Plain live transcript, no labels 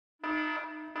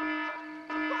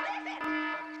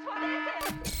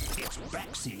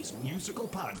Baxie's musical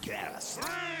podcast.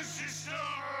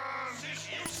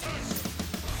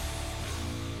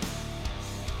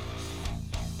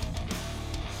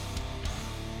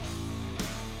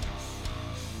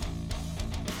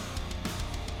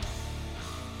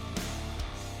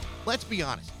 Let's be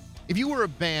honest. If you were a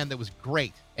band that was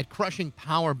great at crushing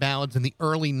power ballads in the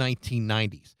early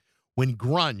 1990s, when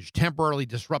grunge temporarily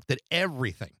disrupted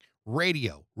everything,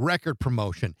 radio, record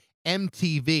promotion,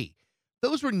 MTV,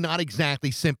 those were not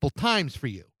exactly simple times for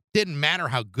you. Didn't matter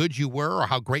how good you were or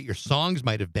how great your songs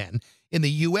might have been. In the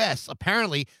U.S.,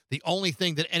 apparently, the only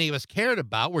thing that any of us cared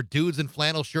about were dudes in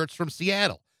flannel shirts from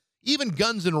Seattle. Even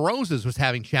Guns N' Roses was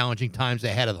having challenging times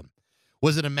ahead of them.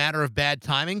 Was it a matter of bad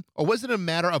timing, or was it a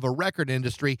matter of a record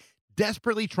industry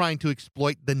desperately trying to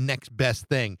exploit the next best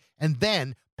thing and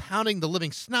then pounding the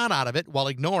living snot out of it while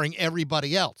ignoring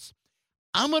everybody else?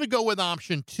 I'm going to go with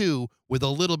option 2 with a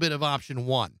little bit of option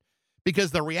 1,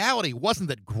 because the reality wasn't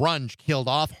that grunge killed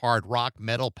off hard rock,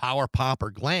 metal, power pop,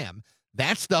 or glam.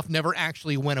 That stuff never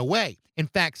actually went away. In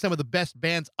fact, some of the best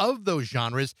bands of those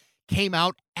genres came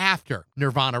out after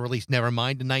Nirvana released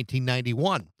Nevermind in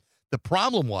 1991. The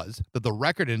problem was that the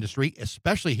record industry,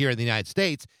 especially here in the United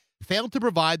States, failed to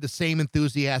provide the same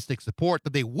enthusiastic support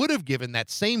that they would have given that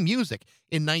same music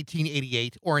in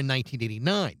 1988 or in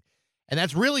 1989. And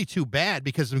that's really too bad,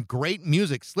 because some great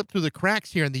music slipped through the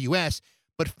cracks here in the U.S.,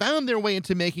 but found their way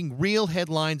into making real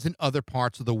headlines in other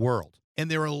parts of the world. And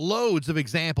there are loads of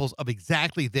examples of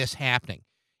exactly this happening.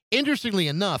 Interestingly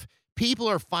enough, people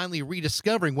are finally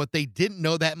rediscovering what they didn't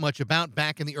know that much about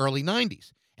back in the early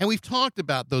 90s. And we've talked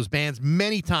about those bands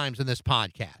many times in this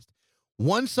podcast.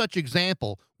 One such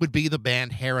example would be the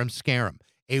band Harem, Scarem,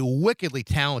 a wickedly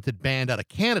talented band out of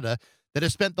Canada that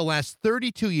has spent the last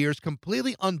 32 years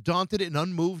completely undaunted and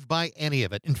unmoved by any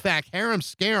of it. In fact, Harem,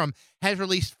 Scarem has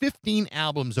released 15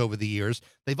 albums over the years.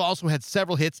 They've also had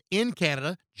several hits in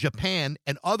Canada, Japan,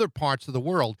 and other parts of the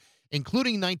world,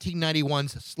 including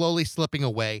 1991's Slowly Slipping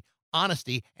Away,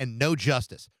 Honesty, and No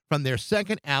Justice, from their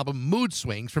second album, Mood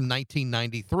Swings, from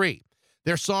 1993.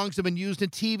 Their songs have been used in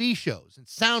TV shows and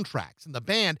soundtracks, and the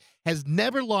band has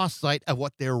never lost sight of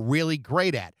what they're really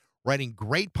great at, writing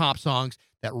great pop songs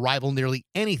that rival nearly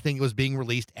anything that was being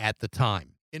released at the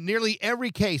time. In nearly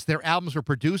every case, their albums were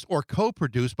produced or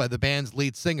co-produced by the band's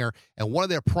lead singer and one of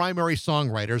their primary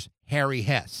songwriters,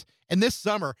 Hess. And this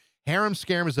summer, Harem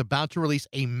Scarem is about to release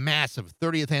a massive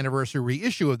 30th anniversary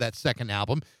reissue of that second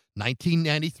album,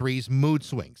 1993's Mood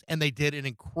Swings, and they did an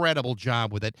incredible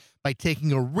job with it by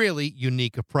taking a really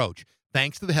unique approach,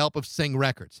 thanks to the help of Sing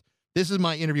Records. This is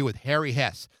my interview with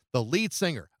Hess, the lead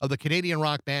singer of the Canadian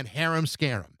rock band Harem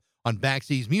Scarem, on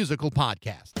Baxie's musical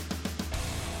podcast.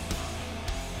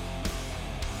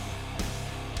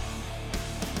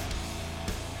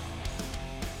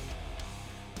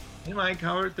 Hey, Mike,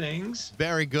 how are things?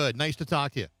 Very good. Nice to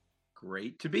talk to you.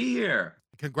 Great to be here.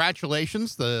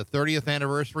 Congratulations. The 30th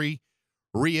anniversary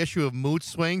reissue of Mood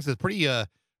Swings is pretty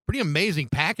amazing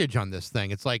package on this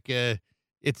thing. It's like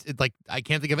it's like I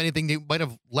can't think of anything they might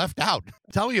have left out.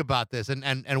 Tell me about this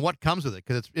and what comes with it,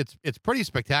 because it's pretty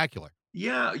spectacular.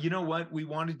 Yeah, you know what? We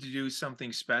wanted to do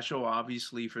something special,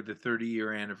 obviously, for the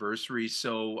 30-year anniversary.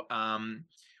 So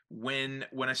when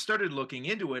I started looking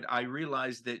into it, I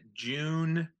realized that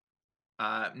June,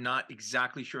 not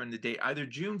exactly sure on the date, either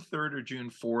June 3rd or June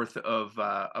 4th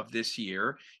of this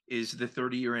year is the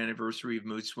 30-year anniversary of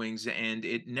Mood Swings, and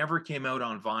it never came out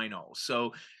on vinyl.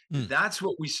 So that's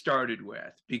what we started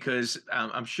with, because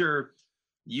I'm sure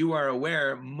you are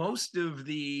aware, most of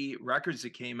the records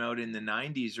that came out in the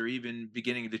 90s or even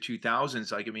beginning of the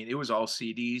 2000s, like, I mean, it was all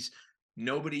CDs.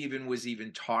 Nobody even was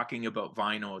talking about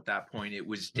vinyl at that point. It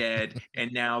was dead.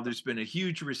 And now there's been a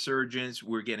huge resurgence.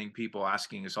 We're getting people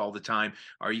asking us all the time,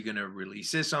 are you going to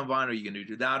release this on vinyl? Are you going to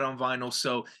do that on vinyl?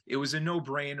 So it was a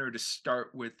no-brainer to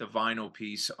start with the vinyl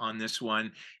piece on this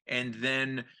one. And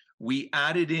then we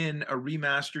added in a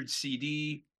remastered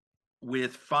CD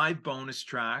with 5 bonus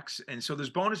tracks. And so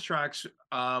there's bonus tracks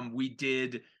we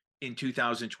did in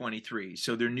 2023.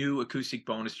 So they're new acoustic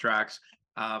bonus tracks,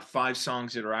 5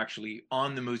 songs that are actually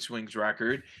on the Mood Swings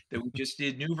record that we just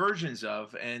did new versions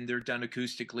of, and they're done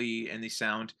acoustically and they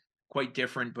sound quite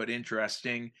different but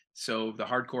interesting. So the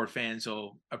hardcore fans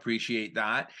will appreciate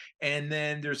that. And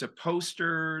then there's a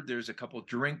poster, there's a couple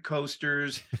drink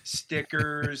coasters,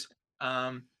 stickers.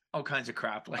 all kinds of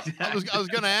crap like I that. was I was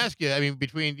going to ask you. I mean,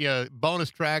 between bonus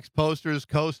tracks, posters,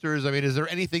 coasters. I mean, is there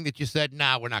anything that you said,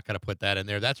 "Nah, we're not going to put that in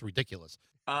there. That's ridiculous."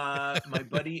 My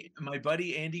buddy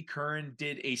Andy Curran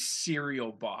did a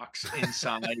cereal box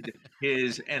inside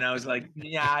his, and I was like,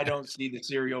 yeah, I don't see the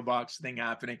cereal box thing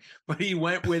happening, but he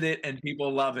went with it, and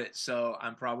people love it, so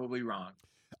I'm probably wrong.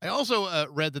 I also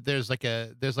read that there's like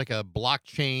a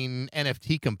blockchain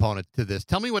NFT component to this.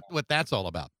 Tell me what that's all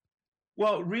about.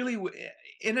 Well, really,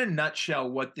 in a nutshell,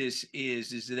 what this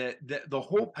is that the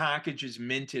whole package is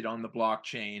minted on the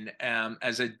blockchain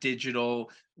as a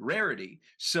digital rarity.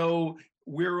 So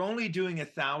we're only doing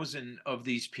 1,000 of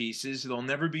these pieces. There'll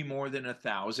never be more than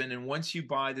 1,000. And once you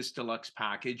buy this deluxe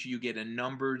package, you get a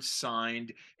numbered,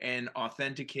 signed, and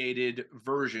authenticated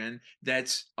version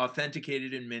that's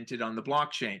authenticated and minted on the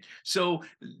blockchain. So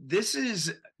this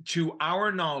is, to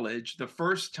our knowledge, the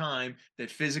first time that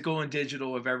physical and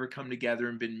digital have ever come together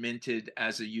and been minted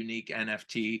as a unique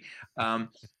NFT. Um,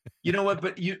 you know what?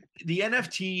 But the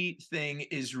NFT thing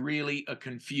is really a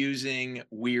confusing,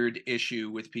 weird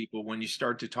issue with people when you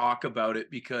start to talk about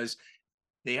it, because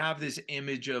they have this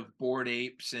image of bored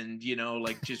apes and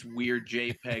like just weird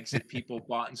JPEGs that people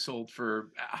bought and sold for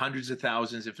hundreds of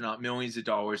thousands, if not millions of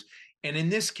dollars. And in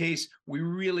this case, we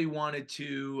really wanted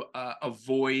to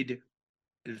avoid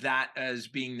that as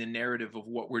being the narrative of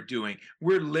what we're doing.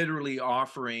 We're literally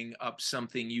offering up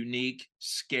something unique,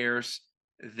 scarce,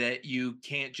 that you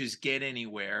can't just get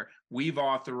anywhere. We've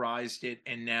authorized it,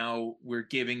 and now we're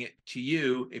giving it to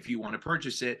you if you want to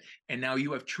purchase it. And now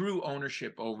you have true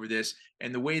ownership over this.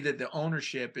 And the way that the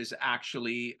ownership is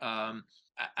actually,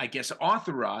 I guess,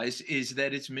 authorized is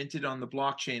that it's minted on the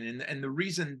blockchain. And the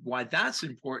reason why that's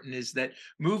important is that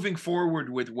moving forward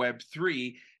with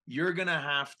Web3, you're going to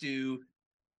have to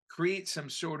create some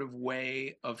sort of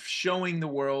way of showing the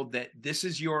world that this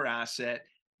is your asset,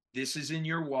 this is in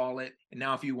your wallet, and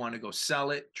now if you want to go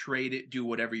sell it, trade it, do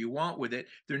whatever you want with it,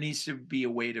 there needs to be a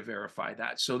way to verify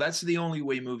that. So that's the only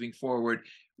way moving forward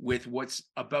with what's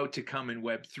about to come in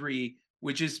Web3,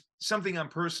 which is something I'm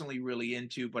personally really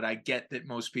into, but I get that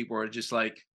most people are just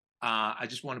like, I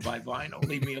just want to buy vinyl.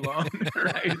 Leave me alone,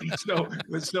 right?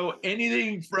 So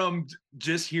anything from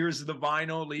just here's the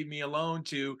vinyl, leave me alone,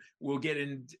 to we'll get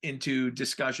into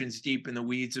discussions deep in the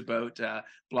weeds about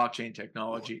blockchain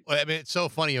technology. Well, I mean, it's so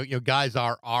funny. Guys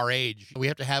are our age. We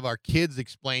have to have our kids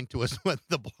explain to us what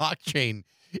the blockchain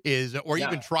is, or Yeah.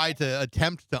 even try to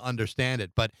attempt to understand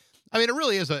it. But I mean, it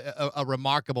really is a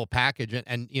remarkable package,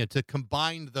 and to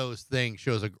combine those things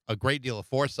shows a great deal of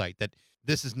foresight. That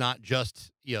this is not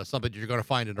just something you're going to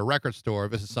find in a record store.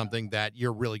 This is something that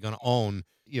you're really going to own,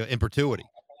 in perpetuity.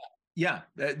 Yeah,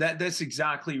 that's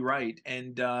exactly right.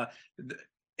 And an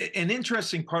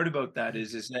interesting part about that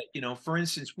is that, for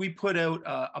instance, we put out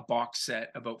a box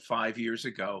set about 5 years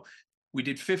ago. We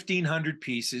did 1,500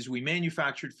 pieces. We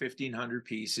manufactured 1,500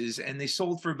 pieces, and they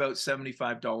sold for about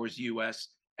 $75 US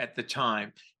at the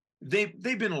time.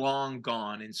 They've been long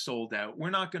gone and sold out. We're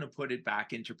not going to put it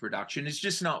back into production. It's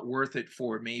just not worth it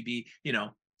for maybe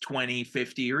 20,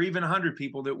 50, or even 100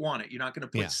 people that want it. You're not going to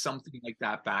put Yeah. something like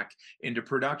that back into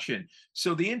production.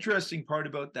 So the interesting part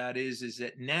about that is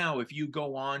that now if you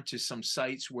go on to some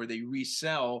sites where they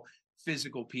resell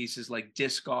physical pieces, like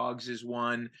Discogs is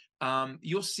one,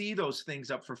 you'll see those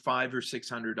things up for $500 or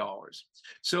 $600.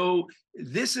 So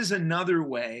this is another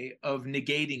way of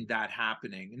negating that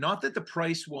happening. Not that the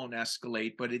price won't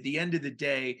escalate, but at the end of the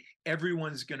day,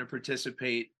 everyone's going to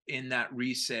participate in that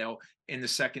resale in the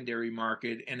secondary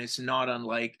market. And it's not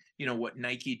unlike, what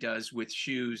Nike does with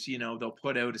shoes. They'll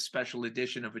put out a special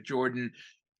edition of a Jordan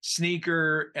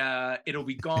sneaker, it'll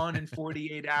be gone in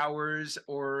 48 hours.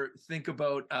 Or think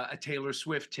about a Taylor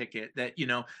Swift ticket that,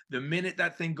 the minute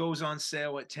that thing goes on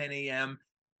sale at 10 a.m.,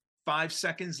 5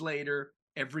 seconds later,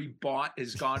 every bot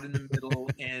is gone in the middle,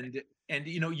 and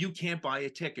you can't buy a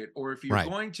ticket. Or if you're Right.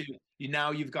 going to,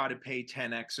 you've got to pay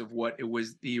 10x of what it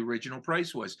was, the original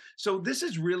price was. So this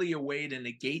is really a way to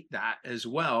negate that as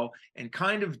well, and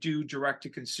kind of do direct to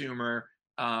consumer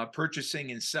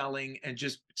purchasing and selling, and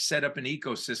just set up an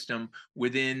ecosystem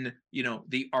within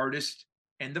the artist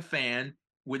and the fan,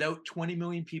 without 20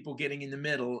 million people getting in the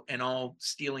middle and all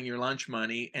stealing your lunch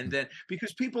money. And then,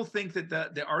 because people think that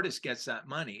the artist gets that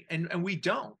money, and we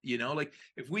don't. Like,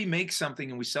 if we make something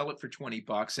and we sell it for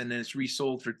 $20 and then it's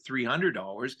resold for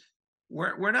 $300,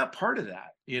 we're not part of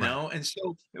that. Right. And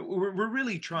so we're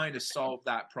really trying to solve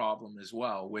that problem as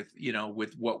well with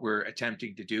with what we're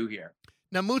attempting to do here.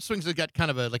 Now, Mood Swings has got kind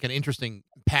of like an interesting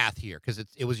path here, because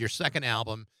it was your second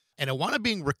album, and it wound up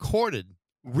being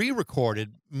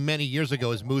re-recorded many years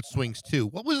ago as Mood Swings 2.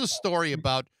 What was the story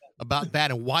about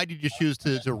that, and why did you choose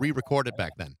to re-record it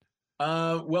back then?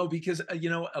 Well, because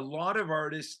a lot of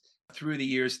artists through the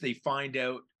years they find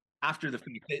out after the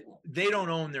fact that they don't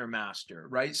own their master,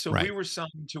 right? So we Right. were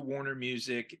signed to Warner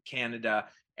Music Canada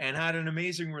and had an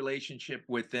amazing relationship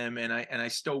with them, and I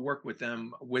still work with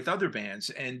them with other bands,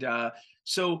 and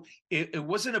so it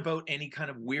wasn't about any kind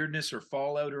of weirdness or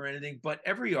fallout or anything, but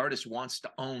every artist wants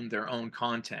to own their own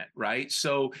content, right?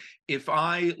 So if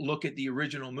I look at the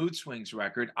original Mood Swings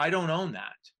record, I don't own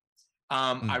that.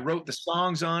 I Mm. wrote the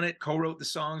songs on it, co-wrote the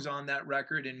songs on that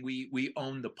record, and we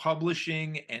own the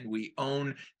publishing and we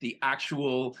own the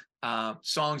actual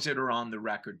songs that are on the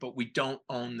record, but we don't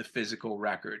own the physical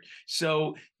record.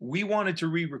 So we wanted to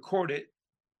re-record it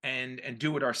and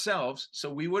do it ourselves,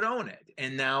 so we would own it.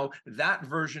 And now that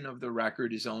version of the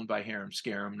record is owned by Harem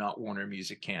Scarem, not Warner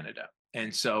Music Canada.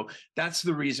 And so that's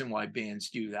the reason why bands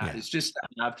do that. Yeah. It's just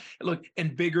to have, look,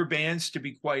 and bigger bands, to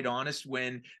be quite honest,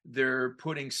 when they're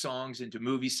putting songs into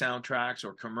movie soundtracks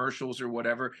or commercials or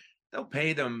whatever, they'll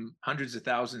pay them hundreds of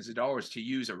thousands of dollars to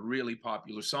use a really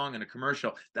popular song in a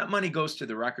commercial. That money goes to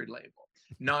the record label,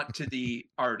 not to the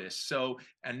artist. So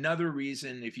another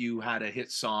reason, if you had a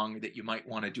hit song, that you might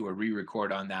want to do a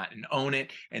re-record on that and own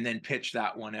it, and then pitch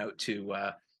that one out to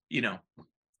you know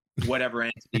whatever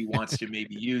entity wants to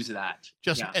maybe use that.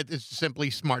 Just Yeah. it's simply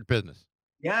smart business.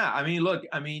 Yeah, I mean, look,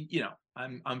 I mean,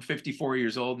 I'm 54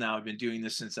 years old now. I've been doing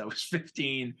this since I was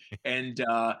 15, and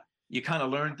you kind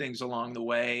of learn things along the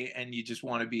way, and you just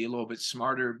want to be a little bit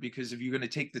smarter, because if you're going to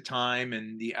take the time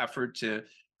and the effort to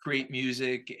create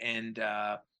music and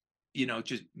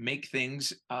just make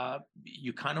things,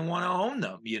 you kind of want to own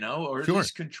them, or at Sure.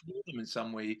 least control them in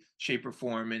some way, shape, or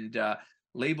form. And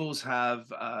labels have,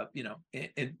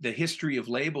 the history of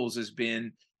labels has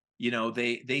been,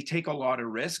 they take a lot of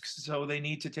risks, so they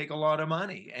need to take a lot of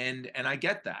money, and I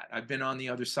get that. I've been on the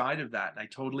other side of that, and I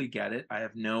totally get it. I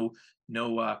have no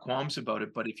qualms about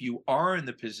it. But if you are in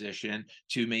the position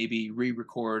to maybe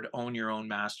re-record, own your own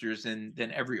masters, then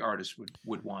every artist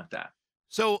would want that.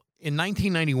 So in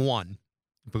 1991,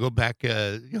 if we go back,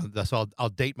 that's I'll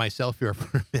date myself here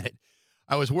for a minute.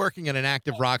 I was working at an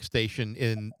active rock station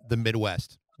in the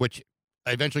Midwest, which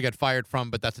I eventually got fired from,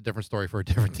 but that's a different story for a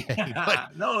different day.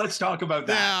 But No, let's talk about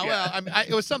that. yeah, well, I mean,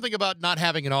 it was something about not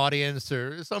having an audience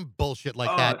or some bullshit like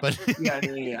Oh, that. But yeah,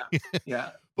 yeah, yeah, yeah.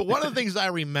 but one of the things I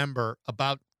remember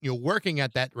about working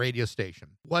at that radio station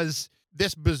was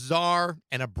this bizarre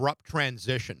and abrupt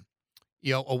transition,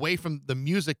 away from the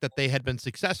music that they had been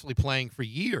successfully playing for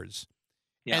years,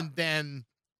 Yeah. and then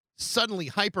suddenly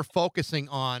hyper focusing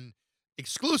on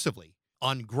exclusively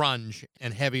on grunge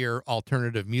and heavier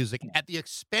alternative music at the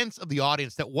expense of the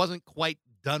audience that wasn't quite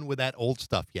done with that old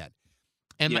stuff yet.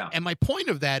 And Yeah. my point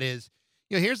of that is,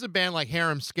 here's a band like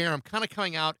Harem Scarem kind of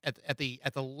coming out at the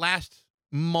last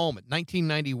moment,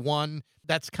 1991.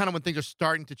 That's kind of when things are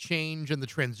starting to change and the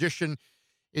transition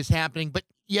is happening. But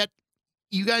yet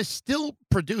you guys still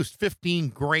produced 15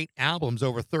 great albums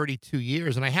over 32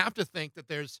 years. And I have to think that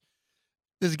there's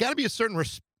got to be a certain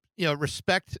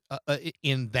respect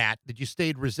in that you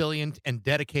stayed resilient and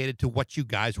dedicated to what you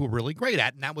guys were really great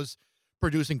at, and that was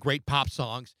producing great pop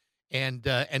songs and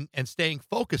staying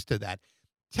focused to that.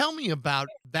 Tell me about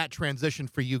that transition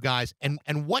for you guys, and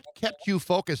what kept you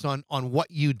focused on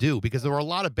what you do, because there were a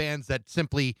lot of bands that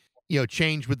simply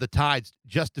change with the tides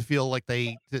just to feel like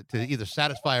to either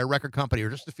satisfy a record company or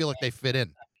just to feel like they fit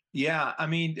in. Yeah, I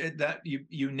mean, that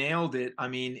you nailed it. I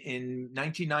mean, in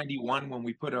 1991, when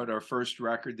we put out our first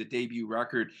record, the debut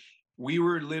record, we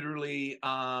were literally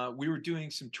we were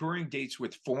doing some touring dates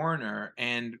with Foreigner,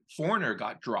 and Foreigner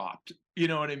got dropped. You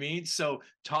know what I mean? So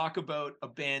talk about a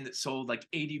band that sold like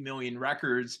 80 million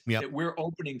records Yep. that we're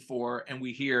opening for, and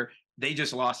we hear they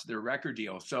just lost their record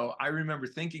deal. So I remember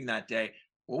thinking that day,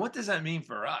 well, what does that mean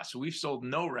for us? We've sold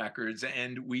no records,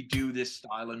 and we do this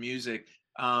style of music.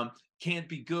 Can't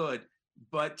be good.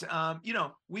 But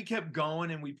we kept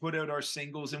going, and we put out our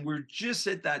singles, and we're just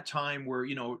at that time where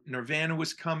Nirvana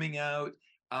was coming out.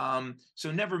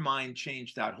 So Nevermind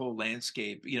changed that whole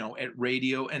landscape, at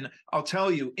radio. And I'll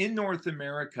tell you, in North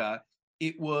America,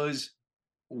 it was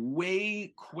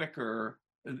way quicker,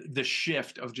 the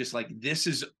shift of just like, this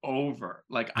is over.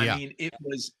 Like, I Yeah. mean, it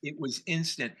was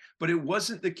instant. But it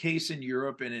wasn't the case in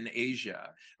Europe and in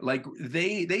Asia. Like,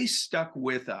 they stuck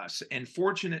with us, and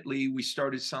fortunately we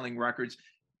started selling records.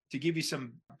 To give you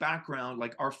some background,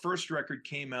 like, our first record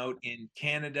came out in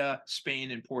Canada,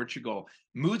 Spain, and Portugal.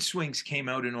 Mood Swings came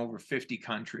out in over 50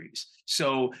 countries.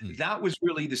 So Mm. that was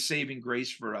really the saving grace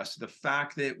for us, the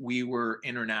fact that we were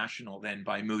international then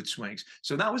by Mood Swings.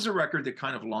 So that was a record that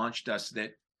kind of launched us,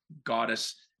 that got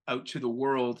us out to the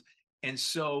world. And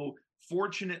so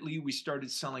fortunately, we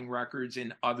started selling records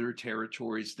in other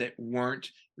territories that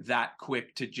weren't that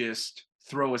quick to just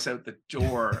throw us out the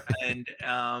door. And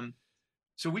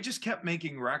so we just kept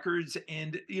making records.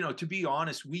 And, to be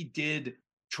honest, we did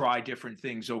try different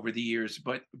things over the years,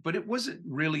 but it wasn't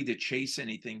really to chase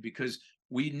anything, because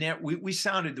we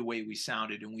sounded the way we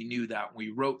sounded, and we knew that.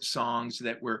 We wrote songs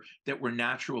that were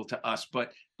natural to us,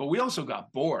 but we also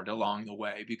got bored along the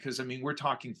way, because I mean, we're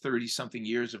talking 30 something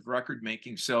years of record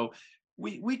making. So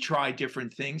we tried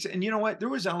different things. And you know what, there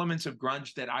was elements of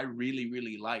grunge that I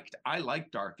really liked. I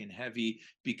liked dark and heavy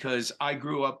because I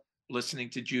grew up listening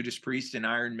to Judas Priest and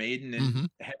Iron Maiden and Hmm.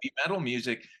 heavy metal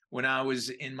music when I was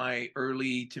in my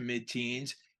early to mid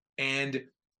teens. And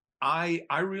I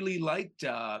really liked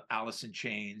Alice in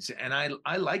Chains, and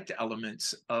I liked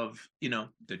elements of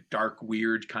the dark,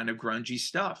 weird kind of grungy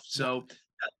stuff. So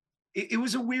it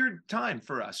was a weird time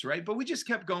for us, right? But we just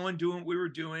kept going, doing what we were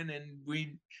doing, and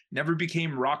we never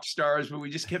became rock stars, but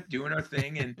we just kept doing our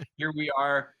thing. And here we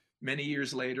are many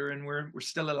years later, and we're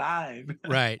still alive.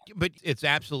 Right. But it's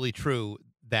absolutely true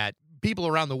that people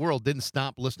around the world didn't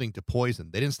stop listening to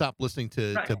Poison. They didn't stop listening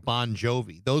to Right. Bon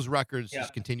Jovi. Those records Yeah,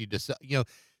 just continued to sell.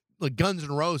 Like Guns N'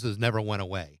 Roses never went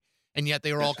away, and yet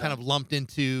they were all that's kind right. of lumped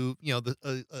into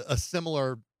a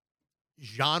similar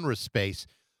genre space.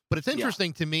 But it's Yeah,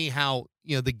 interesting to me how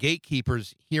the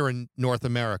gatekeepers here in North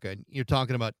America, and you're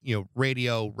talking about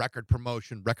radio, record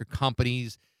promotion, record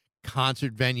companies,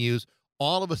 concert venues.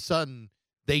 All of a sudden,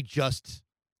 they just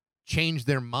changed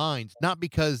their minds, not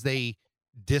because they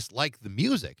disliked the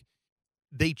music.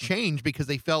 They changed because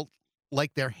they felt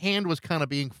like their hand was kind of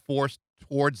being forced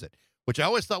towards it, which I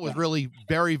always thought was yeah. really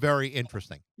very, very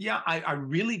interesting. Yeah, I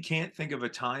really can't think of a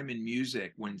time in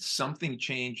music when something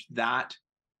changed that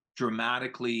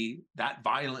dramatically, that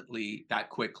violently, that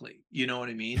quickly. You know what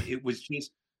I mean? It was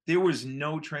just, there was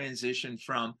no transition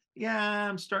from, yeah,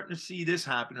 I'm starting to see this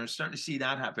happen or starting to see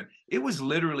that happen. It was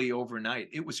literally overnight.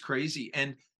 It was crazy.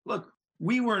 And look,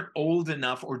 we weren't old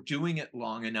enough or doing it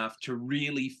long enough to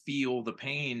really feel the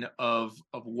pain of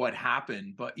what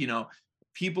happened. But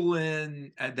people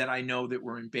in that I know that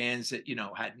were in bands that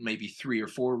had maybe 3 or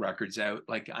 4 records out.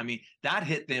 Like, I mean, that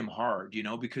hit them hard,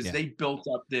 because Yeah. they built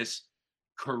up this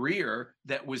career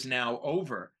that was now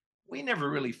over. We never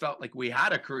really felt like we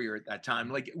had a career at that time.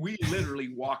 Like, we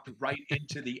literally walked right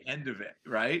into the end of it,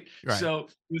 right? Right. So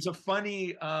it was a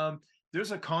funny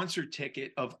there's a concert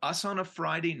ticket of us on a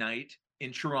Friday night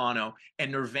in Toronto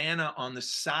and Nirvana on the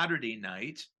Saturday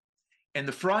night. And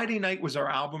the Friday night was our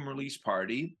album release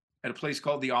party at a place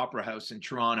called the Opera House in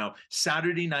Toronto.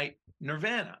 Saturday night,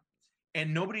 Nirvana.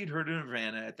 And nobody had heard of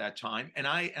Nirvana at that time. And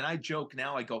I joke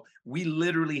now, I go, we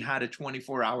literally had a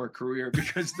 24-hour career,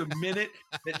 because the minute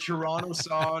that Toronto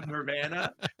saw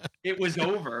Nirvana, it was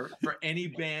over for any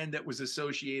band that was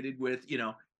associated with,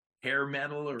 hair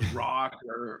metal or rock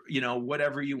or,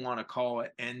 whatever you want to call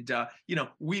it. And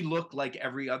we looked like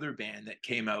every other band that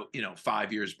came out,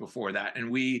 5 years before that.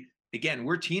 And again,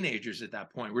 we're teenagers at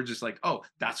that point. We're just like, oh,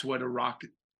 that's what a rock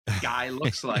guy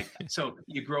looks like. So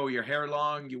you grow your hair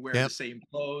long, you wear the Yep. same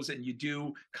clothes, and you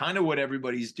do kind of what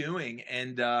everybody's doing.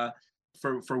 And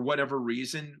for whatever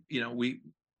reason, we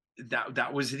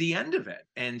that was the end of it.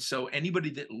 And so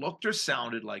anybody that looked or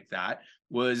sounded like that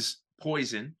was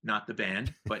Poison, not the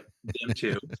band, but them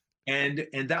too. And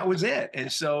that was it.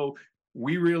 And so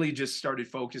we really just started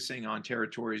focusing on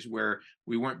territories where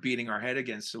we weren't beating our head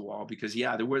against the wall, because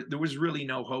there was really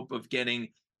no hope of getting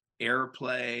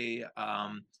airplay,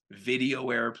 video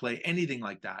airplay, anything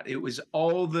like that. It was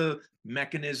all the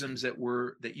mechanisms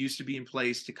that used to be in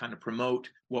place to kind of promote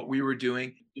what we were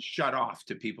doing, shut off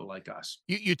to people like us.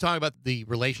 You talk about the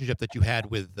relationship that you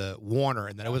had with Warner,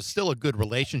 and that it was still a good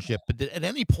relationship. But at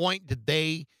any point, did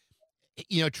they,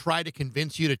 try to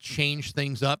convince you to change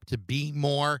things up to be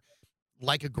more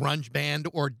like a grunge band,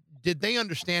 or did they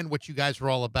understand what you guys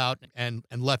were all about and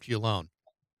left you alone?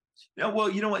 Yeah, well,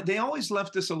 you know what? They always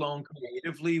left us alone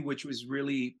creatively, which was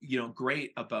really,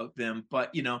 great about them.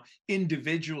 But,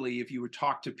 individually, if you would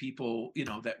talk to people,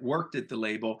 that worked at the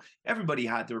label, everybody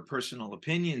had their personal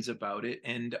opinions about it.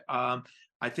 And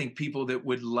I think people that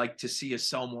would like to see us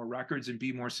sell more records and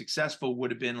be more successful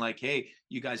would have been like, hey,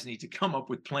 you guys need to come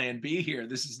up with plan B here.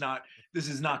 This is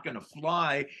not going to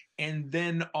fly. And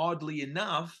then oddly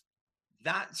enough,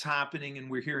 that's happening,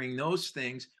 and we're hearing those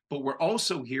things, but we're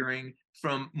also hearing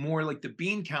from more like the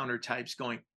bean counter types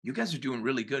going, you guys are doing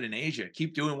really good in Asia,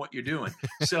 keep doing what you're doing.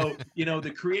 So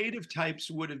the creative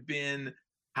types would have been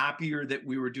happier that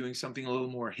we were doing something a little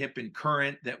more hip and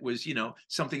current, that was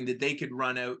something that they could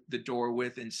run out the door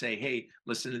with and say, hey,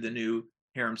 listen to the new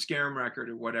Harem Scarem record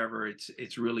or whatever,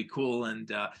 it's really cool.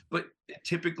 And but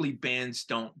typically bands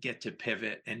don't get to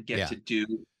pivot and get Yeah. to do.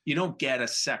 You don't get a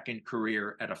second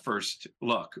career at a first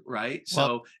look, right?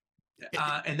 Well, So it,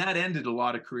 and that ended a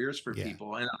lot of careers for yeah.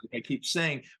 people. And I keep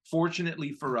saying,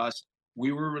 fortunately for us,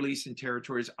 we were releasing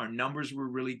territories. Our numbers were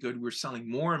really good. We were selling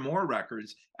more and more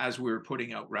records as we were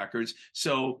putting out records.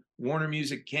 So Warner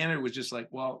Music Canada was just like,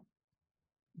 well,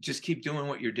 just keep doing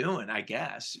what you're doing, I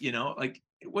guess. Like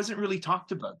it wasn't really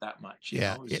talked about that much.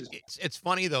 Yeah, It was just it's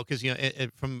funny though because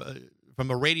from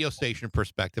a radio station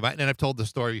perspective, and I've told the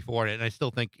story before, and I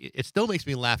still think it still makes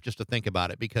me laugh just to think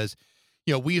about it because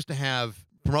we used to have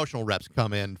promotional reps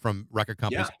come in from record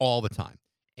companies yeah, all the time,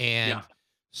 and yeah,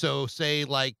 so say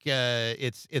like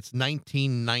it's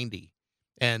 1990.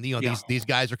 And yeah, these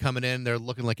guys are coming in, they're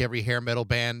looking like every hair metal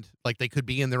band, like they could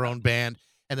be in their own band.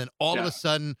 And then all of yeah, a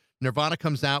sudden, Nirvana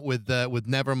comes out with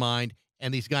Nevermind,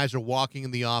 and these guys are walking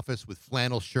in the office with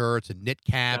flannel shirts and knit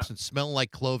yeah. caps and smelling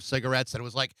like clove cigarettes. And it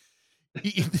was like, I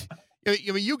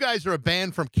mean, you guys are a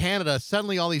band from Canada.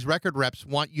 Suddenly, all these record reps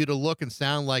want you to look and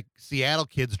sound like Seattle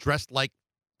kids dressed like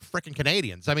freaking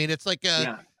Canadians. I mean, it's like,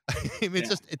 Yeah, I mean, it's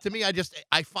yeah. just to me,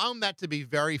 I found that to be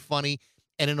very funny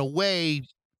and in a way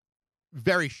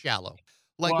very shallow.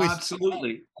 Like Well, we,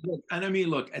 absolutely. Look, and I mean,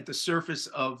 look, at the surface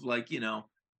of like,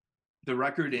 the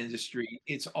record industry,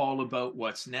 it's all about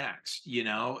what's next.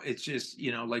 It's just,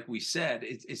 like we said,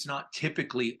 it's not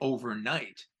typically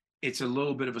overnight. It's a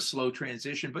little bit of a slow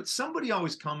transition, but somebody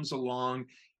always comes along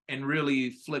and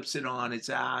really flips it on its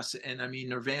ass. And I mean,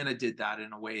 Nirvana did that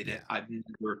in a way that yeah, I've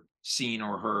never seen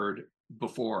or heard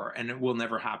before, and it will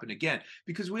never happen again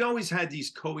because we always had these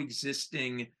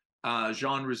coexisting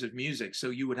genres of music.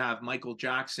 So you would have Michael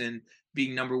Jackson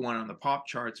being number one on the pop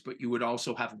charts, but you would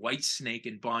also have Whitesnake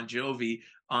and Bon Jovi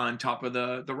on top of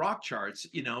the rock charts.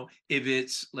 If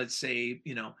it's, let's say,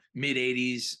 mid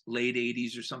 80s, late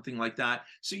 80s or something like that.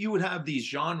 So you would have these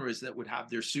genres that would have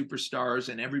their superstars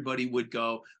and everybody would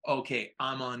go, okay,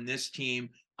 I'm on this team.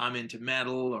 I'm into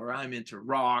metal or I'm into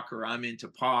rock or I'm into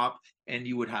pop. And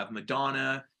you would have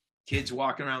Madonna, kids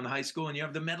walking around the high school, and you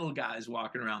have the metal guys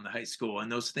walking around the high school. And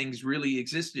those things really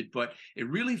existed. But it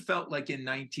really felt like in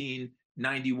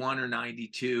 1991 or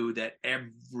 92 that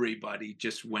everybody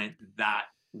just went that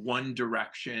one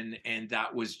direction. And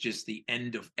that was just the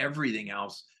end of everything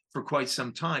else for quite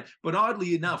some time. But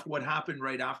oddly enough, what happened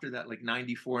right after that, like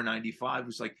 94, 95,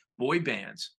 was like boy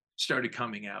bands started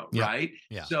coming out, yeah, right?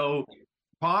 yeah. So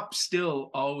pop still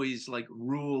always like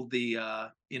ruled the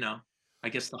I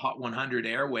guess the Hot 100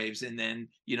 airwaves, and then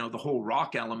the whole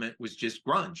rock element was just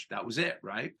grunge. That was it,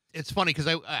 right? It's funny because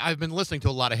I've been listening to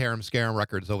a lot of Harem Scarem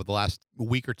records over the last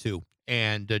week or two,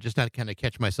 and just to kind of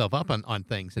catch myself up on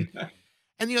things. And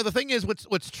the thing is,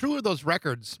 what's true of those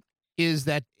records is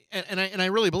that, and I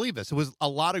really believe this. It was a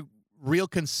lot of real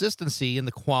consistency in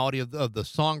the quality of the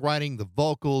songwriting, the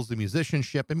vocals, the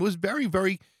musicianship, and it was very,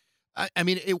 very. I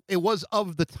mean, it was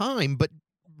of the time, but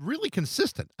really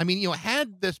consistent. I mean,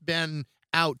 had this been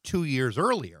out 2 years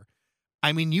earlier,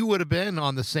 I mean, you would have been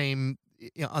on the same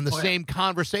on the Oh, yeah. same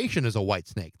conversation as a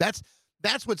Whitesnake. That's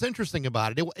what's interesting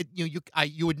about it.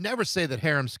 You would never say that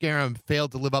Harem Scarem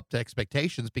failed to live up to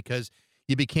expectations because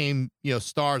you became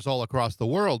stars all across the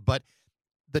world. But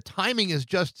the timing is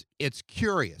it's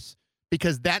curious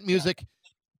because that music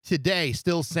today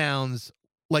still sounds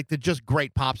like they're just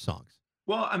great pop songs.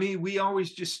 Well, I mean, we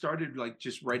always just started like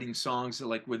just writing songs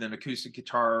like with an acoustic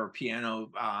guitar or piano,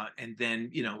 and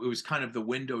then it was kind of the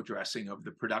window dressing of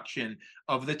the production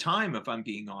of the time, if I'm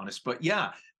being honest. But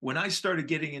yeah, when I started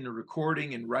getting into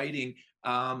recording and writing,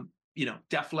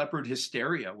 Def Leppard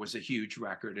Hysteria was a huge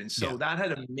record, and so Yeah. that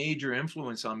had a major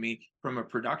influence on me from a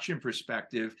production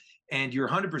perspective. And you're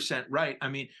 100% right. I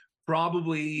mean,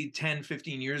 probably 10,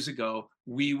 15 years ago,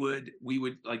 we would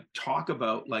like talk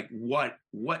about like what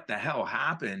the hell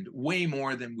happened way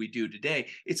more than we do today.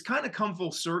 It's kind of come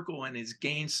full circle and it's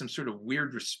gained some sort of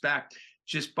weird respect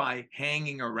just by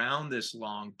hanging around this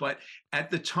long. But at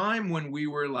the time when we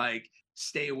were like,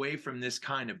 stay away from this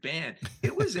kind of band,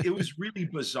 it was really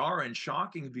bizarre and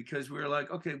shocking because we were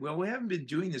like, okay, well, we haven't been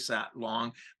doing this that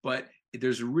long, but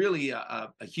there's really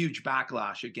a huge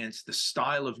backlash against the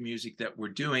style of music that we're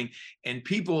doing. And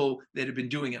people that have been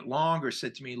doing it longer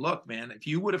said to me, look, man, if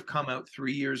you would have come out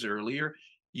 3 years earlier,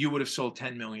 you would have sold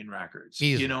 10 million records.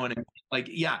 Easily. And like,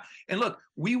 yeah. And look,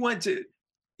 we went to,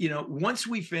 once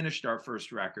we finished our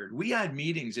first record, we had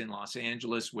meetings in Los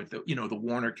Angeles with the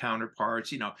Warner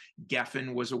counterparts.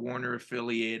 Geffen was a Warner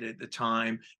affiliate at the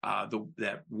time,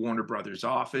 that Warner Brothers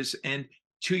office. And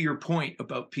to your point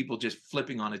about people just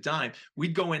flipping on a dime,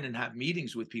 we'd go in and have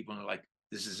meetings with people and they're like,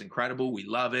 This is incredible. We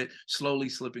love it. Slowly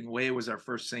Slipping Away was our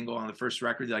first single on the first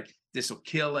record. Like, this will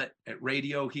kill it at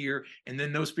radio here. And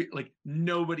then those people, like,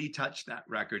 nobody touched that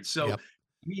record. So Yep.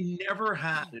 we never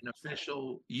had an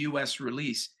official US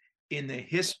release in the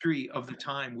history of the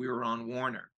time we were on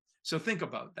Warner. So think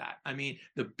about that. I mean,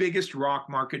 the biggest rock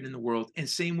market in the world, and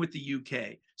same with the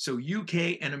UK. So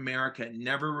UK and America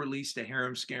never released a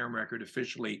Harem Scarem record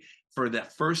officially for the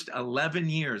first 11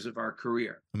 years of our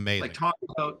career. Amazing. Like,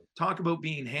 talk about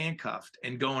being handcuffed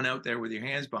and going out there with your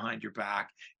hands behind your back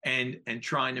and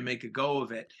trying to make a go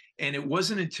of it. And it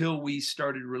wasn't until we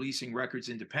started releasing records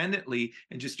independently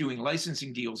and just doing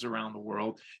licensing deals around the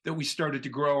world that we started to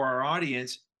grow our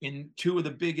audience in two of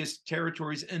the biggest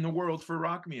territories in the world for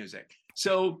rock music.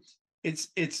 So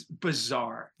it's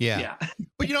bizarre. Yeah.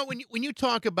 But when you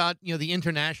talk about the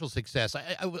international success,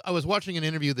 I was watching an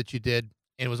interview that you did,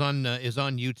 and it was on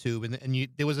YouTube, and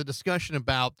there was a discussion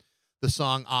about the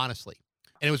song Honestly,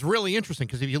 and it was really interesting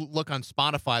because if you look on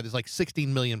Spotify, there's like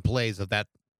 16 million plays of that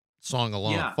song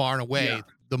alone, far and away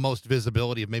the most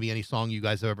visibility of maybe any song you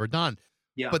guys have ever done.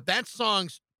 Yeah. But that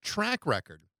song's track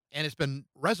record, and it's been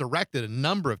resurrected a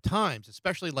number of times,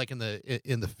 especially like in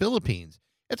the Philippines.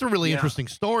 It's a really interesting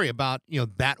story about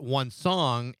that one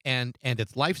song and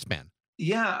its lifespan.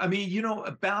 Yeah, I mean,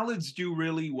 ballads do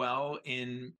really well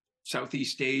in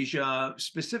Southeast Asia,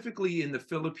 specifically in the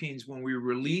Philippines. When we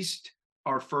released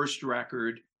our first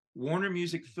record, Warner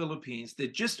Music Philippines,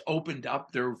 that just opened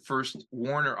up their first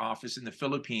Warner office in the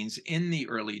Philippines in the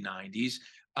early 90s,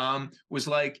 was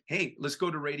like, hey, let's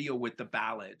go to radio with the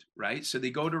ballad, right? So they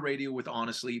go to radio with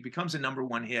Honestly, it becomes a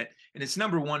 #1 hit, and it's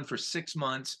 #1 for 6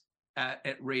 months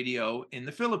at radio in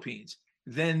the Philippines.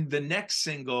 Then the next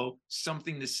single,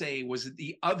 Something to Say, was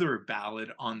the other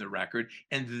ballad on the record,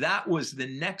 and that was the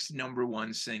next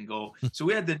 #1 single. So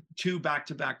we had the two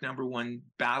back-to-back #1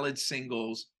 ballad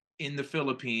singles in the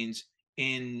Philippines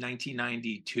in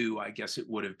 1992, I guess it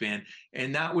would have been.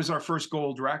 And that was our first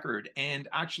gold record, and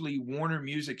actually Warner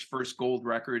Music's first gold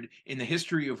record in the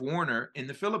history of Warner in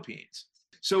the Philippines.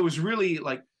 So it was really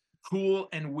like cool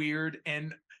and weird.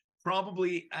 And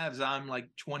probably as I'm like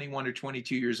 21 or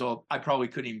 22 years old, I probably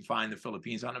couldn't even find the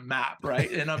Philippines on a map,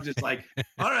 right? And I'm just like,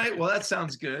 all right, well, that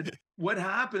sounds good. What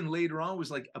happened later on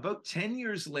was, like, about 10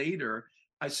 years later,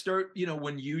 I start,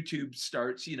 when YouTube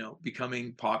starts,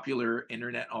 becoming popular,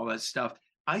 internet, all that stuff,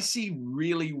 I see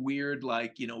really weird,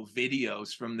 like,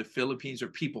 videos from the Philippines or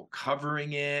people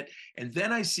covering it. And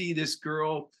then I see this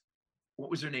girl, what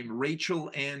was her name?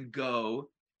 Rachel Ann Go.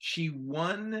 She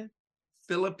won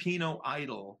Filipino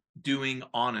Idol doing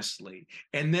Honestly.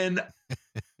 And then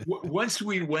once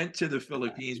we went to the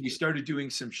Philippines, we started doing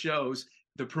some shows.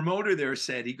 The promoter there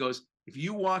said, he goes, if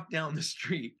you walk down the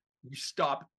street, you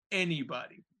stop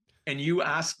anybody and you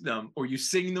ask them or you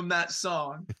sing them that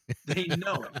song, they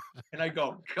know it. And I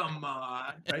go, come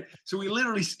on, right? So we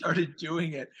literally started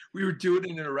doing it. We were doing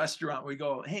it in a restaurant. We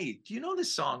go, hey, do you know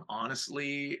this song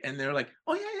Honestly? And they're like,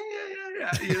 oh yeah.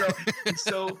 And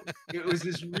so it was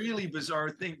this really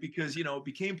bizarre thing because, it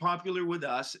became popular with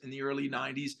us in the early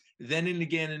 90s, then and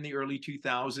again in the early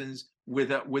 2000s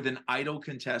with an Idol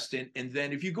contestant. And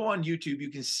then if you go on YouTube, you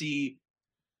can see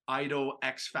Idol,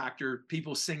 X Factor,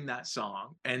 people sing that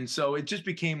song. And so it just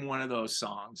became one of those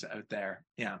songs out there.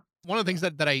 Yeah. One of the things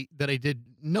that I did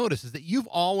notice is that you've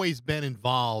always been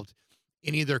involved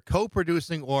in either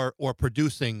co-producing or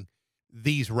producing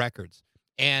these records.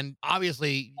 And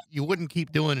obviously you wouldn't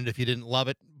keep doing it if you didn't love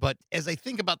it. But as I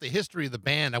think about the history of the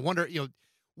band, I wonder,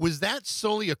 was that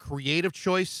solely a creative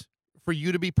choice for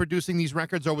you to be producing these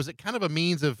records, or was it kind of a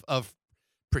means of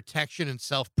protection and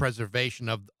self-preservation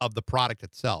of the product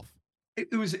itself?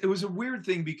 It was a weird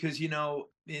thing because,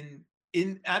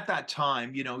 in at that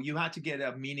time, you had to get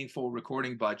a meaningful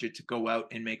recording budget to go out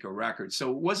and make a record.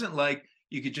 So it wasn't like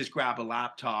you could just grab a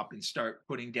laptop and start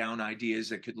putting down ideas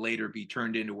that could later be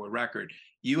turned into a record.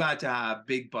 You had to have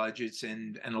big budgets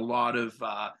and a lot of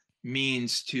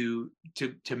means to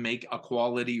make a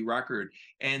quality record.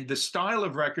 And the style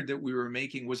of record that we were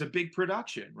making was a big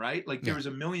production, right? Like there was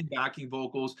a million backing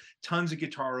vocals, tons of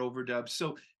guitar overdubs.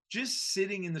 So just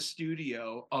sitting in the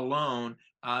studio alone,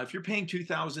 if you're paying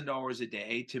 $2,000 a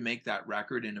day to make that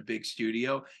record in a big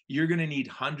studio, you're going to need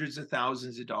hundreds of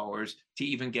thousands of dollars to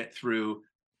even get through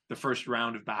the first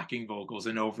round of backing vocals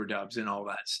and overdubs and all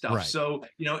that stuff. Right. So,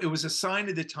 it was a sign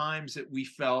of the times that we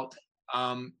felt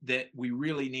that we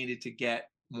really needed to get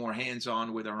more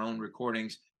hands-on with our own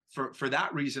recordings for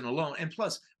that reason alone. And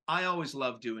plus, I always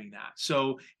loved doing that.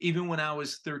 So even when I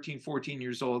was 13, 14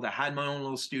 years old, I had my own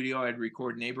little studio. I'd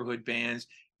record neighborhood bands,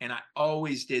 and I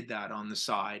always did that on the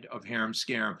side of Harem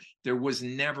Scarem. There was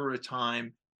never a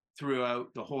time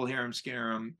throughout the whole Harem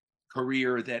Scarem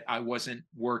career that I wasn't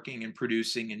working and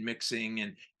producing and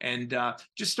mixing, and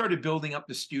just started building up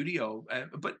the studio.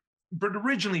 But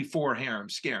originally for Harem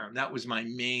Scarem, that was my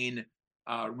main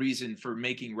reason for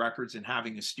making records and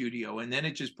having a studio. And then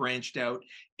it just branched out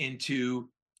into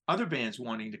other bands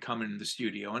wanting to come into the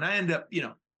studio, and I ended up,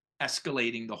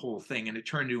 escalating the whole thing, and it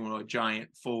turned into a giant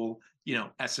full,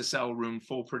 SSL room,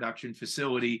 full production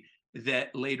facility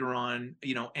that later on,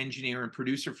 engineer and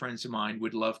producer friends of mine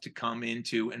would love to come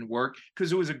into and work,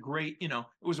 because it was a great, it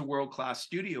was a world-class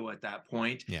studio at that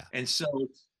point. Yeah. And so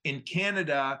in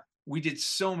Canada, we did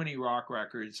so many rock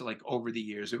records like over the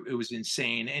years. It was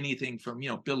insane. Anything from,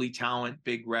 Billy Talent,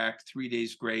 Big Wreck, 3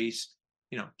 Days Grace,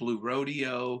 Blue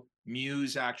Rodeo,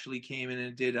 Muse actually came in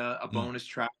and did a bonus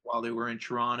track while they were in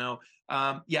Toronto.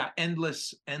 Yeah,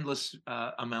 endless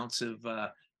amounts of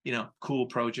cool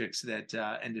projects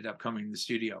that ended up coming to the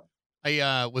studio.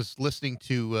 I was listening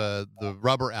to the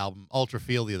Rubber album, Ultra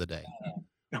Feel, the other day.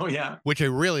 Oh yeah, which I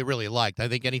really, really liked. I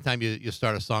think anytime you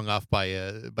start a song off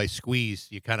by Squeeze,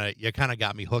 you kind of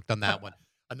got me hooked on that one.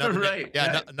 Another right.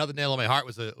 Another Nail in My Heart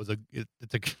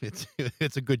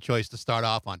it's a good choice to start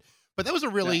off on. But that was a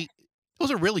really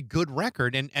good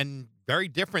record, and very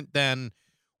different than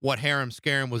what Harem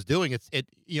Scarem was doing.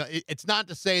 It's not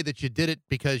to say that you did it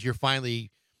because you're finally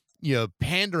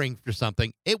pandering for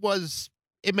something.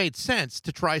 It made sense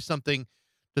to try something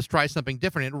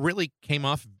different. It really came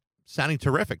off sounding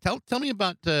terrific. Tell me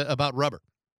about Rubber.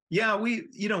 Yeah,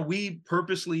 we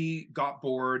purposely got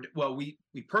bored. Well, we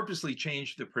purposely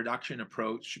changed the production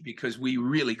approach because we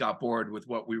really got bored with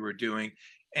what we were doing.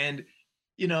 And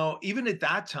even at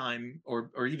that time,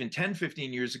 or even 10,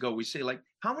 15 years ago, we say, like,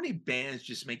 how many bands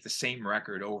just make the same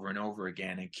record over and over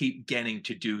again and keep getting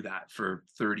to do that for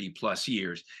 30 plus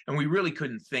years? And we really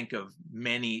couldn't think of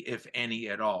many, if any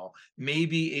at all.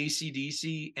 Maybe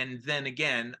AC/DC. And then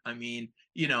again, I mean,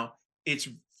 it's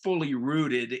fully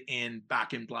rooted in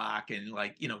Back in Black and,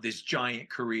 like, this giant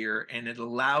career, and it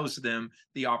allows them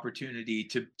the opportunity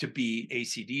to be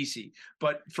AC/DC.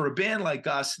 But for a band like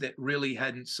us that really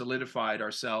hadn't solidified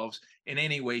ourselves in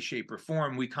any way, shape, or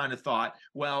form, we kind of thought,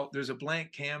 well, there's a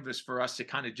blank canvas for us to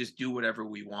kind of just do whatever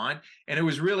we want. And it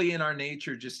was really in our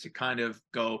nature just to kind of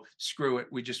go, screw it,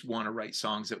 we just want to write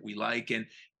songs that we like. And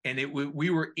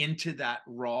we were into that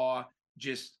raw,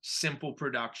 just simple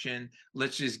production.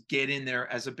 Let's just get in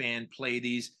there as a band, play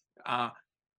these.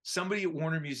 Somebody at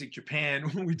Warner Music Japan,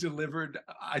 when we delivered,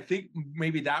 I think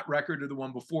maybe that record or the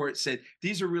one before, it said,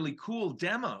 these are really cool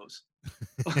demos.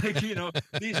 Like,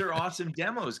 these are awesome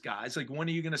demos, guys. Like, when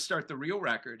are you going to start the real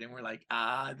record? And we're like,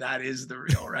 that is the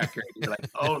real record. You're like,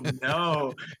 oh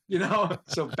no,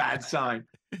 so bad sign.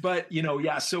 But,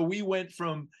 yeah, so we went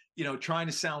from, trying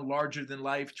to sound larger than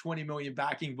life, 20 million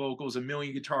backing vocals, 1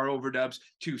 million guitar overdubs,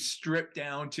 to strip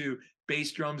down to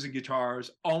bass, drums, and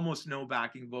guitars, almost no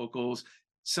backing vocals.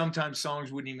 Sometimes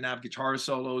songs wouldn't even have guitar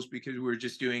solos because we were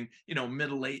just doing,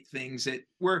 middle eight things that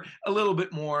were a little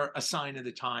bit more a sign of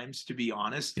the times, to be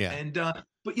honest. Yeah. And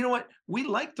but you know what? We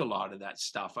liked a lot of that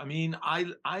stuff. I mean, I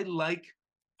like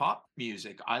pop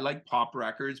music. I like pop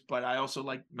records, but I also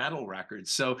like metal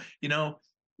records. So,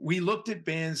 we looked at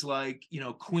bands like,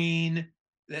 Queen,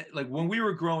 that, like, when we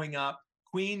were growing up,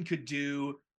 Queen could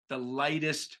do the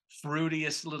lightest,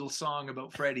 fruitiest little song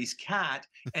about Freddie's cat,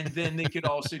 and then they could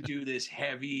also do this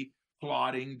heavy,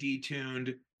 plodding,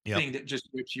 detuned thing that just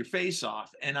rips your face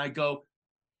off. And I go,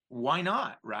 why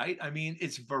not? Right? I mean,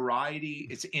 it's variety,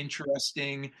 it's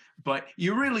interesting, but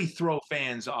you really throw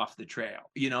fans off the trail.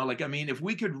 Like, I mean, if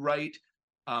we could write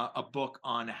a book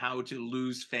on how to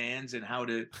lose fans and how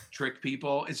to trick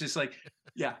people, it's just like,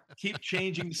 yeah, keep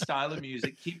changing the style of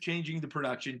music, keep changing the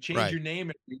production, change your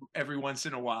name every once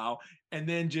in a while, and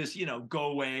then just,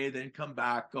 go away, then come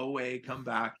back, go away, come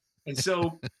back. And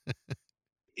so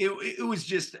it was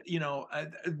just,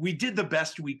 we did the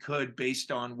best we could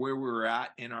based on where we were at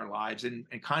in our lives and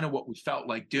kind of what we felt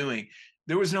like doing.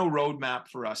 There was no roadmap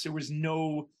for us. There was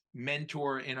no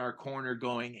mentor in our corner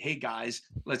going, hey guys,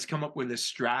 let's come up with a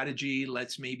strategy.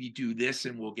 Let's maybe do this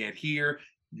and we'll get here.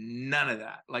 None of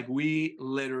that. Like, we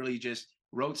literally just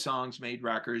wrote songs, made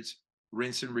records,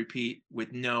 rinse and repeat,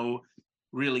 with no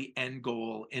really end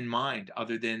goal in mind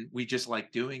other than we just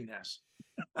like doing this.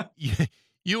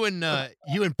 You and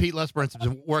Pete Lesperance have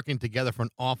been working together for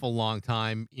an awful long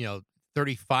time,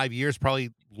 35 years,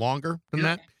 probably longer than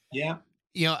that. Yeah.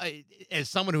 As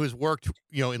someone who has worked,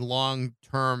 in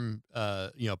long-term,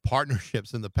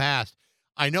 partnerships in the past,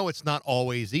 I know it's not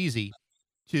always easy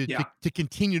to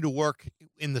continue to work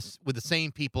with the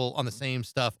same people on the same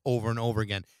stuff over and over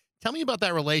again. Tell me about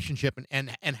that relationship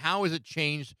and how has it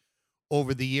changed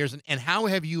over the years, and how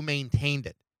have you maintained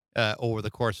it over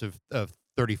the course of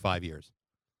 35 years?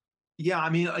 Yeah, I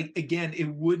mean, like, again, it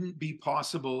wouldn't be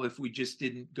possible if we just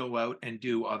didn't go out and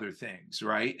do other things,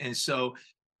 right? And so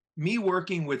me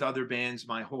working with other bands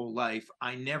my whole life,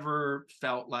 I never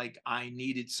felt like I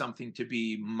needed something to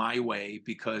be my way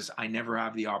because I never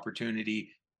have the opportunity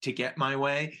to get my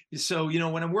way. So,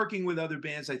 when I'm working with other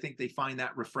bands, I think they find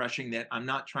that refreshing that I'm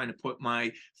not trying to put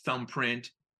my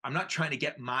thumbprint, I'm not trying to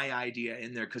get my idea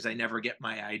in there because I never get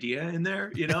my idea in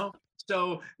there.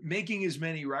 So, making as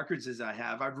many records as I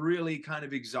have, I've really kind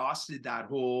of exhausted that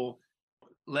whole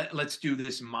let's do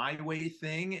this my way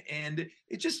thing, and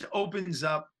it just opens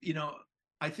up,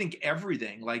 I think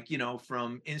everything, like,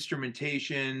 from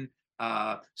instrumentation,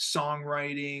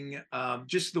 songwriting,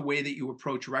 just the way that you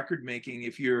approach record making.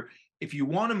 If you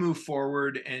want to move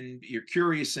forward and you're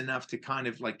curious enough to kind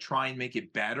of like try and make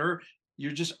it better,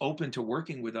 you're just open to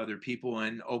working with other people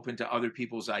and open to other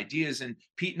people's ideas. And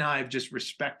Pete and I have just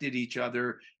respected each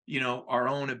other, our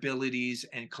own abilities,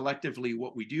 and collectively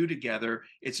what we do together.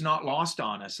 It's not lost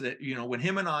on us that, when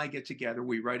him and I get together,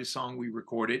 we write a song, we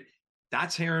record it.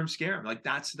 That's Harem Scarem. Like,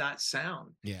 that's that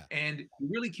sound. Yeah. And you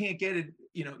really can't get it.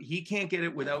 He can't get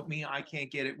it without me. I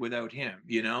can't get it without him.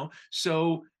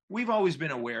 So we've always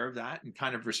been aware of that and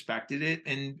kind of respected it.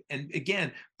 And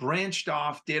again, branched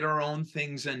off, did our own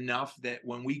things enough that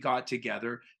when we got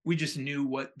together, we just knew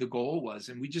what the goal was,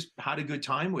 and we just had a good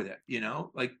time with it.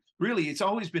 Like, really, it's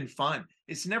always been fun.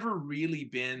 It's never really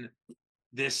been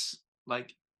this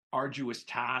like arduous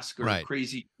task or Right.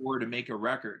 crazy chore to make a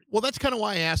record. Well, that's kind of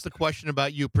why I asked the question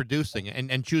about you producing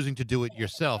and choosing to do it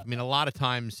yourself. I mean, a lot of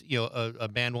times, a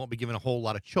band won't be given a whole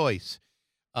lot of choice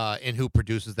in who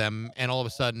produces them, and all of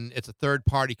a sudden, it's a third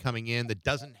party coming in that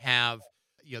doesn't have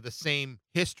the same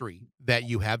history that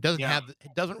you have, Yeah.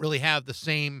 doesn't really have the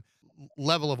same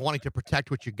level of wanting to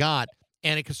protect what you got,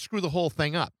 and it could screw the whole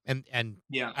thing up. And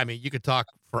Yeah. I mean, you could talk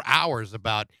for hours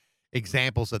about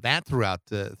examples of that throughout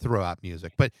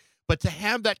music, but to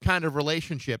have that kind of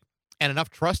relationship and enough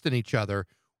trust in each other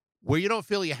where you don't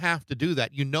feel you have to do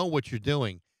that, what you're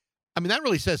doing. I mean, that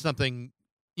really says something,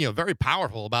 very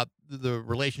powerful about the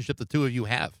relationship the two of you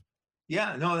have.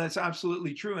 Yeah, no, that's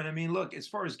absolutely true. And I mean, look, as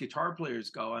far as guitar players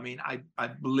go, I mean,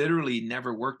 I've literally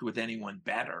never worked with anyone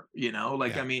better.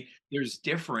 Like, Yeah. I mean, there's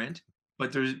different,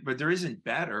 but there isn't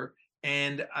better.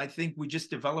 And I think we just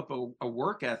develop a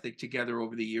work ethic together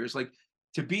over the years. Like,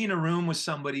 to be in a room with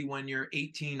somebody when you're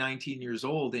 18, 19 years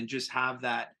old and just have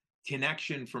that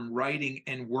connection from writing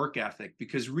and work ethic,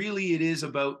 because really it is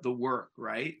about the work,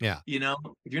 right? Yeah.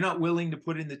 If you're not willing to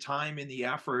put in the time and the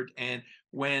effort, and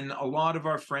when a lot of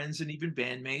our friends and even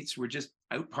bandmates were just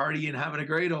out partying, having a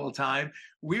great old time,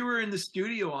 we were in the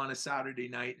studio on a Saturday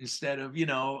night instead of,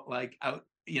 like out,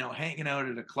 hanging out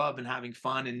at a club and having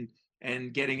fun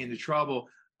and getting into trouble.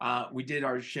 We did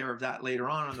our share of that later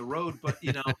on the road, but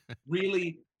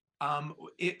really,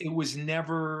 it was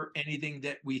never anything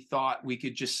that we thought we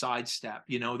could just sidestep.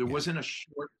 There Yeah. wasn't a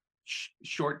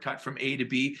shortcut from A to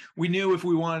B. We knew if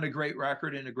we wanted a great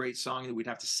record and a great song that we'd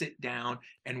have to sit down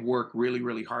and work really,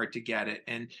 really hard to get it.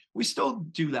 And we still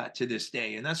do that to this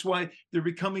day. And that's why they're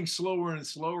becoming slower and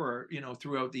slower,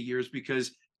 throughout the years,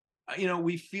 because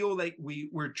we feel like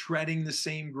we're treading the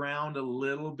same ground a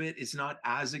little bit. It's not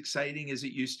as exciting as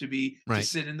it used to be to Right.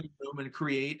 sit in the room and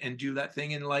create and do that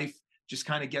thing in life. Just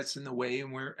kind of gets in the way,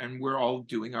 and we're all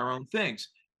doing our own things.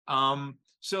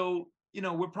 So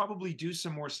we'll probably do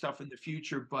some more stuff in the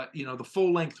future, but the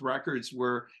full length records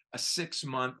were a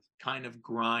 6-month kind of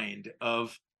grind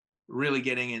of really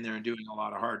getting in there and doing a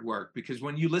lot of hard work. Because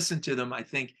when you listen to them, I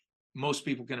think most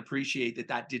people can appreciate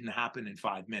that didn't happen in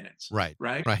 5 minutes, Right.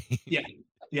 right? Right. Yeah,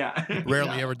 yeah.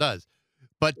 Rarely Yeah. ever does.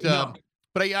 But No.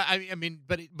 I mean,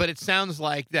 but it sounds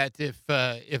like that if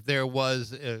there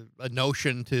was a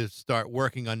notion to start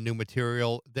working on new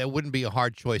material, there wouldn't be a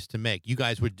hard choice to make. You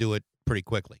guys would do it pretty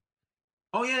quickly.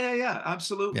 Oh yeah, yeah, yeah, Yeah.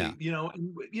 absolutely.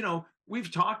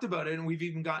 We've talked about it, and we've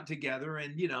even gotten together,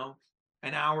 and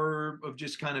an hour of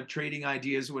just kind of trading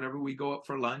ideas, whatever. We go up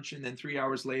for lunch, and then 3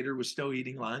 hours later, we're still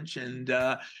eating lunch, and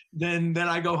then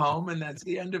I go home, and that's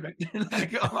the end of it. And I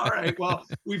go, all right, well,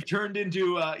 we've turned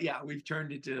into a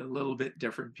little bit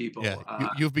different Yeah. people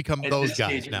You've become at those this guys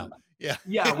stage in now. our life. Yeah.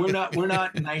 Yeah, we're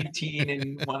not 19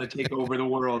 and want to take over the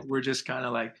world. We're just kind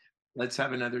of like, let's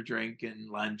have another drink and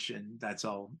lunch, and that's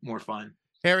all more fun.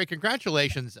 Harry,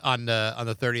 congratulations on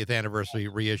the 30th anniversary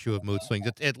reissue of Mood Swings.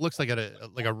 It looks like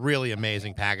a really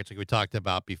amazing package like we talked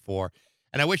about before,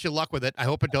 and I wish you luck with it. I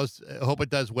hope it does. I hope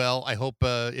it does well. I hope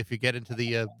if you get into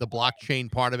the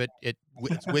blockchain part of it,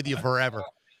 it's with you forever.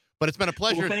 But it's been a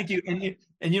pleasure. Well, thank you.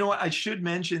 And you know what? I should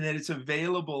mention that it's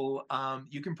available.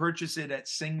 You can purchase it at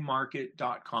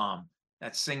singmarket.com.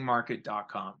 That's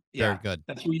singmarket.com. Yeah, Very good.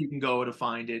 that's where you can go to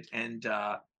find it. And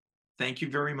thank you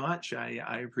very much.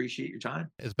 I appreciate your time.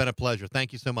 It's been a pleasure.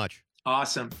 Thank you so much.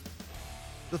 Awesome.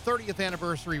 The 30th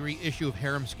anniversary reissue of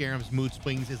Harem Scarem's Mood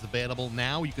Swings is available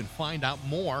now. You can find out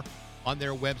more on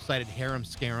their website at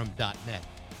haremscarem.net.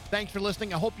 Thanks for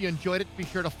listening. I hope you enjoyed it. Be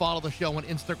sure to follow the show on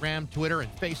Instagram, Twitter,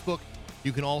 and Facebook.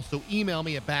 You can also email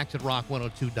me at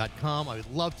bax@rock102.com. I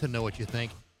would love to know what you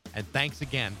think. And thanks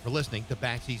again for listening to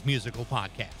Baxie's Musical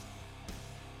Podcast.